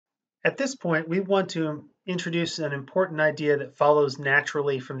At this point, we want to introduce an important idea that follows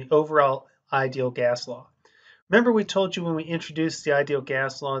naturally from the overall ideal gas law. Remember, we told you when we introduced the ideal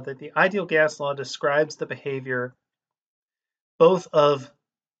gas law that the ideal gas law describes the behavior both of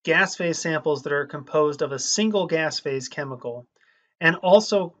gas phase samples that are composed of a single gas phase chemical and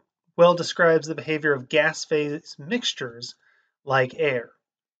also well describes the behavior of gas phase mixtures like air.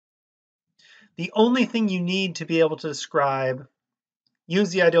 The only thing you need to be able to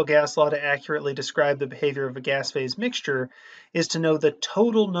use the ideal gas law to accurately describe the behavior of a gas phase mixture is to know the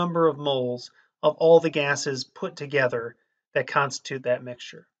total number of moles of all the gases put together that constitute that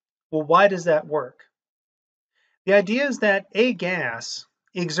mixture. Well, why does that work? The idea is that a gas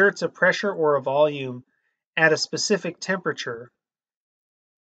exerts a pressure or a volume at a specific temperature,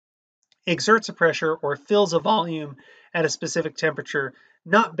 exerts a pressure or fills a volume at a specific temperature,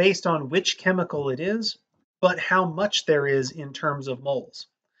 not based on which chemical it is, but how much there is in terms of moles.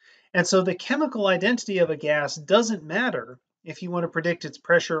 And so the chemical identity of a gas doesn't matter if you want to predict its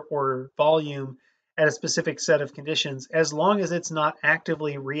pressure or volume at a specific set of conditions, as long as it's not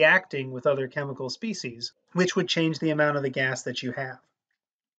actively reacting with other chemical species, which would change the amount of the gas that you have.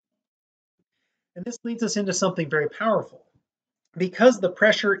 And this leads us into something very powerful. Because the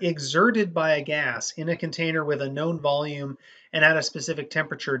pressure exerted by a gas in a container with a known volume and at a specific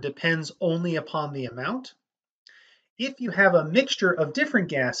temperature depends only upon the amount, if you have a mixture of different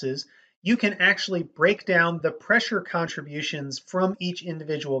gases, you can actually break down the pressure contributions from each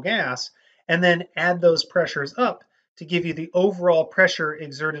individual gas and then add those pressures up to give you the overall pressure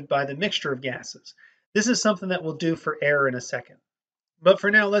exerted by the mixture of gases. This is something that we'll do for air in a second. But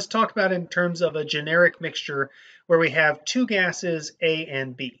for now, let's talk about it in terms of a generic mixture where we have two gases, A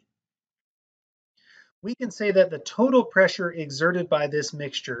and B. We can say that the total pressure exerted by this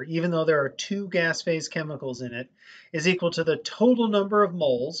mixture, even though there are two gas phase chemicals in it, is equal to the total number of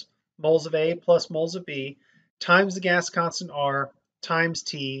moles, moles of A plus moles of B, times the gas constant R, times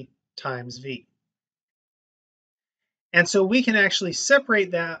T, times V. And so we can actually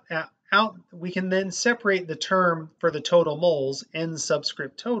separate that out. We can then separate the term for the total moles, N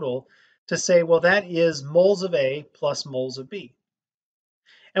subscript total, to say, well, that is moles of A plus moles of B.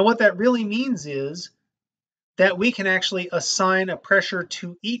 And what that really means is that we can actually assign a pressure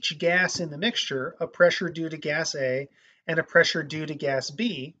to each gas in the mixture, a pressure due to gas A and a pressure due to gas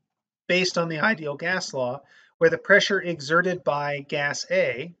B, based on the ideal gas law, where the pressure exerted by gas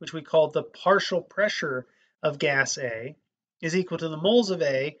A, which we call the partial pressure of gas A, is equal to the moles of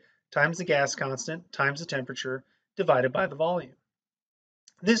A times the gas constant times the temperature divided by the volume.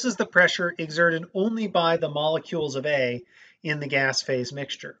 This is the pressure exerted only by the molecules of A in the gas phase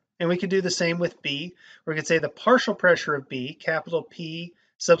mixture. And we could do the same with B. We could say the partial pressure of B, capital P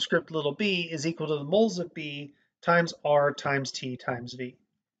subscript little b, is equal to the moles of B times R times T times V.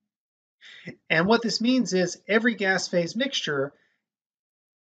 And what this means is every gas phase mixture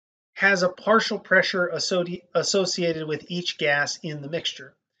has a partial pressure associated with each gas in the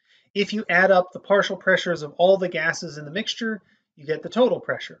mixture. If you add up the partial pressures of all the gases in the mixture, you get the total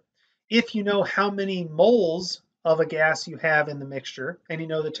pressure. If you know how many moles of a gas you have in the mixture, and you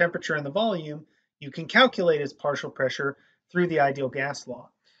know the temperature and the volume, you can calculate its partial pressure through the ideal gas law.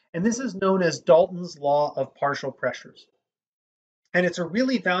 And this is known as Dalton's law of partial pressures. And it's a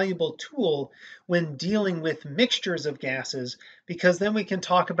really valuable tool when dealing with mixtures of gases, because then we can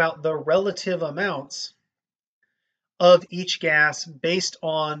talk about the relative amounts of each gas based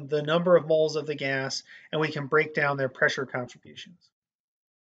on the number of moles of the gas, and we can break down their pressure contributions.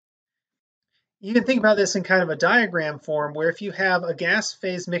 You can think about this in kind of a diagram form, where if you have a gas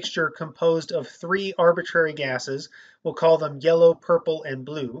phase mixture composed of three arbitrary gases, we'll call them yellow, purple, and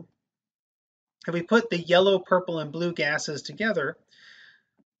blue. If we put the yellow, purple, and blue gases together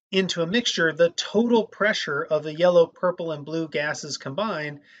into a mixture, the total pressure of the yellow, purple, and blue gases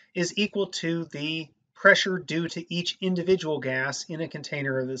combined is equal to the pressure due to each individual gas in a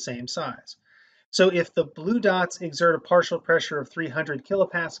container of the same size. So if the blue dots exert a partial pressure of 300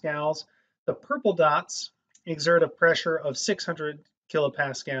 kilopascals, the purple dots exert a pressure of 600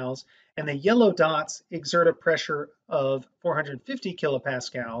 kilopascals, and the yellow dots exert a pressure of 450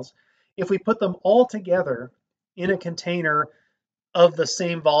 kilopascals, if we put them all together in a container of the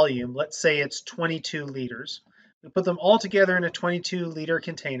same volume, let's say it's 22 liters, we put them all together in a 22-liter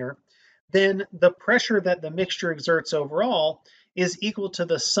container, then the pressure that the mixture exerts overall is equal to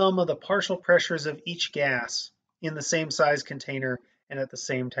the sum of the partial pressures of each gas in the same size container and at the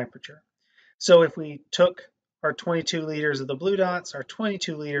same temperature. So if we took our 22 liters of the blue dots, our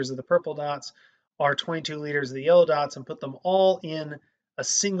 22 liters of the purple dots, our 22 liters of the yellow dots, and put them all in a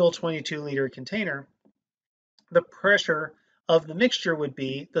single 22-liter container, the pressure of the mixture would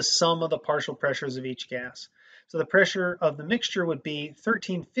be the sum of the partial pressures of each gas. So the pressure of the mixture would be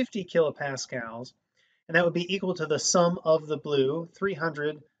 1350 kilopascals, and that would be equal to the sum of the blue,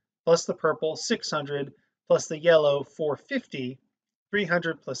 300, plus the purple, 600, plus the yellow, 450.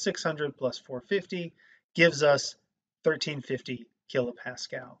 300 plus 600 plus 450 gives us 1350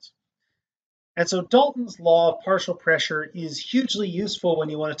 kilopascals. And so Dalton's law of partial pressure is hugely useful when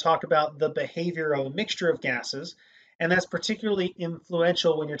you want to talk about the behavior of a mixture of gases. And that's particularly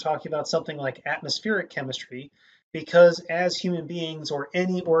influential when you're talking about something like atmospheric chemistry, because as human beings or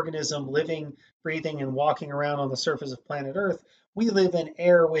any organism living, breathing, and walking around on the surface of planet Earth, we live in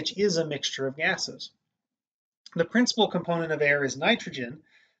air which is a mixture of gases. The principal component of air is nitrogen.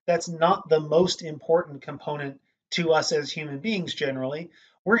 That's not the most important component to us as human beings generally.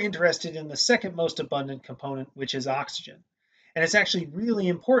 We're interested in the second most abundant component, which is oxygen. And it's actually really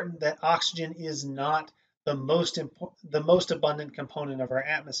important that oxygen is not the most abundant component of our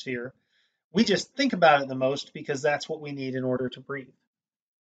atmosphere. We just think about it the most because that's what we need in order to breathe.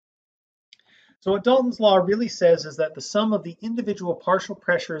 So what Dalton's law really says is that the sum of the individual partial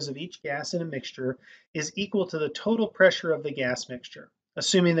pressures of each gas in a mixture is equal to the total pressure of the gas mixture,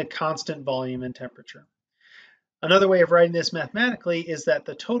 assuming the constant volume and temperature. Another way of writing this mathematically is that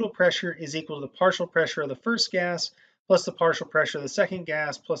the total pressure is equal to the partial pressure of the first gas plus the partial pressure of the second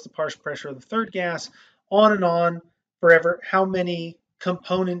gas plus the partial pressure of the third gas, on forever, how many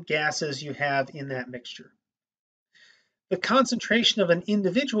component gases you have in that mixture. The concentration of an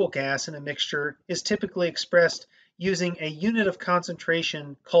individual gas in a mixture is typically expressed using a unit of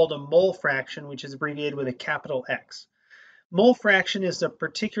concentration called a mole fraction, which is abbreviated with a capital X. Mole fraction is a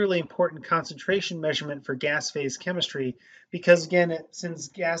particularly important concentration measurement for gas phase chemistry because, again, since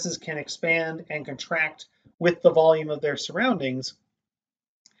gases can expand and contract with the volume of their surroundings,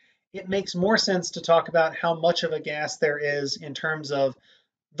 it makes more sense to talk about how much of a gas there is in terms of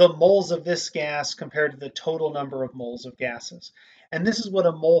the moles of this gas compared to the total number of moles of gases. And this is what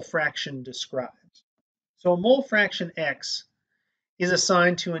a mole fraction describes. So a mole fraction X is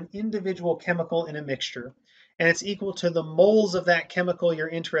assigned to an individual chemical in a mixture, and it's equal to the moles of that chemical you're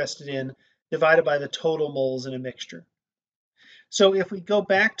interested in divided by the total moles in a mixture. So if we go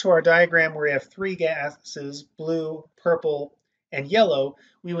back to our diagram where we have three gases, blue, purple, and yellow,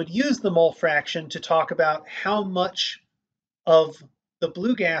 we would use the mole fraction to talk about how much of the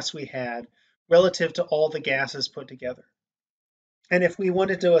blue gas we had relative to all the gases put together. And if we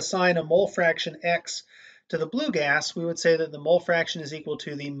wanted to assign a mole fraction X to the blue gas, we would say that the mole fraction is equal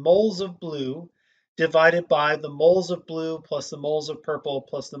to the moles of blue divided by the moles of blue plus the moles of purple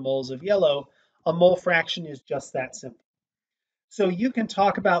plus the moles of yellow. A mole fraction is just that simple. So you can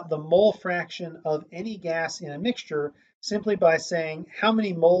talk about the mole fraction of any gas in a mixture simply by saying how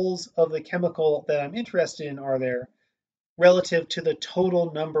many moles of the chemical that I'm interested in are there relative to the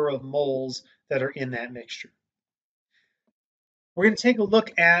total number of moles that are in that mixture. We're going to take a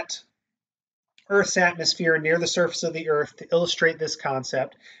look at Earth's atmosphere near the surface of the Earth to illustrate this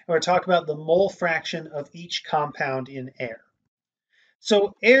concept. And we're going to talk about the mole fraction of each compound in air.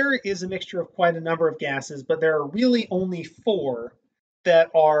 So air is a mixture of quite a number of gases, but there are really only four that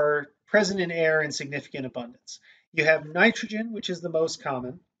are present in air in significant abundance. You have nitrogen, which is the most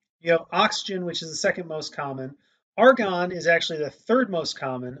common. You have oxygen, which is the second most common. Argon is actually the third most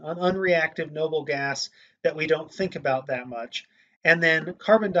common, an unreactive noble gas that we don't think about that much. And then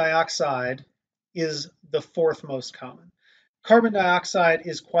carbon dioxide is the fourth most common. Carbon dioxide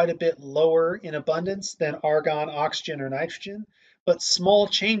is quite a bit lower in abundance than argon, oxygen, or nitrogen, but small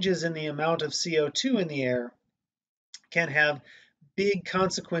changes in the amount of CO2 in the air can have big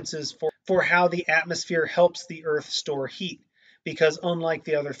consequences for how the atmosphere helps the Earth store heat, because unlike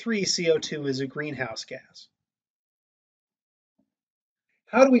the other three, CO2 is a greenhouse gas.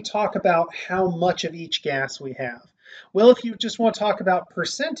 How do we talk about how much of each gas we have? Well, if you just want to talk about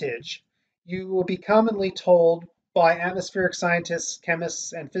percentage, you will be commonly told by atmospheric scientists,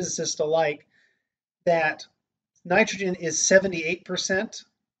 chemists, and physicists alike that nitrogen is 78%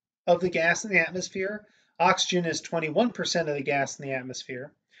 of the gas in the atmosphere, oxygen is 21% of the gas in the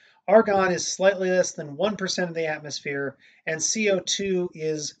atmosphere, argon is slightly less than 1% of the atmosphere, and CO2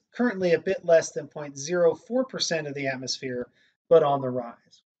 is currently a bit less than 0.04% of the atmosphere, but on the rise.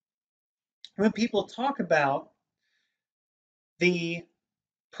 When people talk about the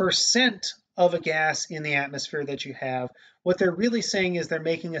percent of a gas in the atmosphere that you have, what they're really saying is they're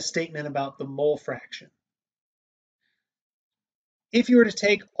making a statement about the mole fraction. If you were to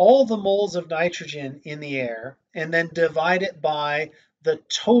take all the moles of nitrogen in the air and then divide it by the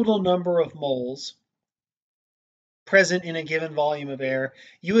total number of moles present in a given volume of air,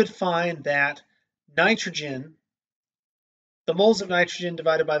 you would find that nitrogen, the moles of nitrogen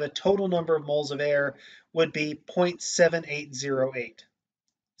divided by the total number of moles of air would be 0.7808,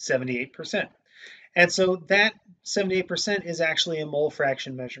 78%. And so that 78% is actually a mole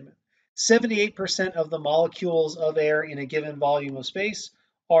fraction measurement. 78% of the molecules of air in a given volume of space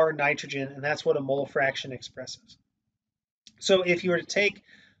are nitrogen, and that's what a mole fraction expresses. So if you were to take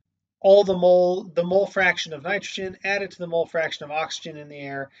all the mole fraction of nitrogen, add it to the mole fraction of oxygen in the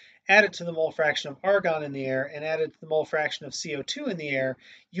air, add it to the mole fraction of argon in the air, and add it to the mole fraction of CO2 in the air,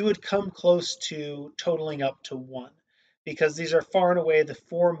 you would come close to totaling up to 1, because these are far and away the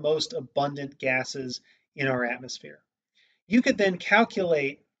 4 most abundant gases in our atmosphere. You could then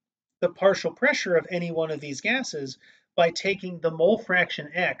calculate the partial pressure of any one of these gases by taking the mole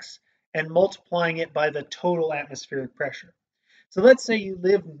fraction X and multiplying it by the total atmospheric pressure. So let's say you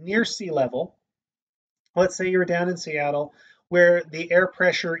live near sea level. Let's say you're down in Seattle, where the air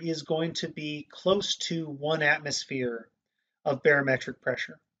pressure is going to be close to 1 atmosphere of barometric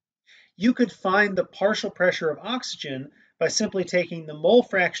pressure. You could find the partial pressure of oxygen by simply taking the mole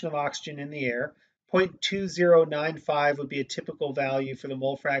fraction of oxygen in the air. 0.2095 would be a typical value for the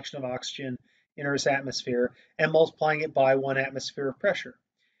mole fraction of oxygen in Earth's atmosphere, and multiplying it by 1 atmosphere of pressure.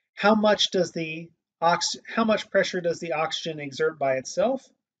 How much pressure does the oxygen exert by itself?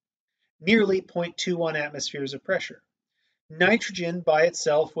 Nearly 0.21 atmospheres of pressure. Nitrogen by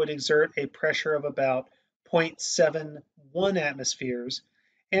itself would exert a pressure of about 0.71 atmospheres,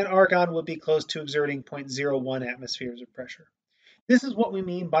 and argon would be close to exerting 0.01 atmospheres of pressure. This is what we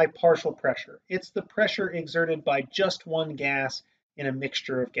mean by partial pressure. It's the pressure exerted by just one gas in a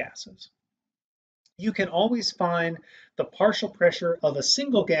mixture of gases. You can always find the partial pressure of a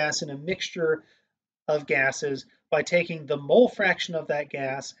single gas in a mixture of gases by taking the mole fraction of that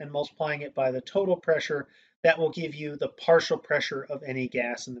gas and multiplying it by the total pressure. That will give you the partial pressure of any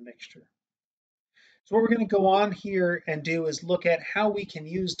gas in the mixture. So what we're going to go on here and do is look at how we can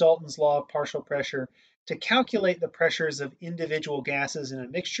use Dalton's law of partial pressure to calculate the pressures of individual gases in a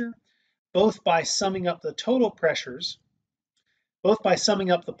mixture, both by summing up the total pressures, both by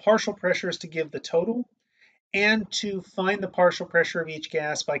summing up the partial pressures to give the total, and to find the partial pressure of each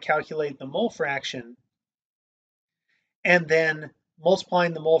gas by calculating the mole fraction, and then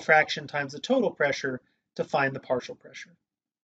multiplying the mole fraction times the total pressure to find the partial pressure.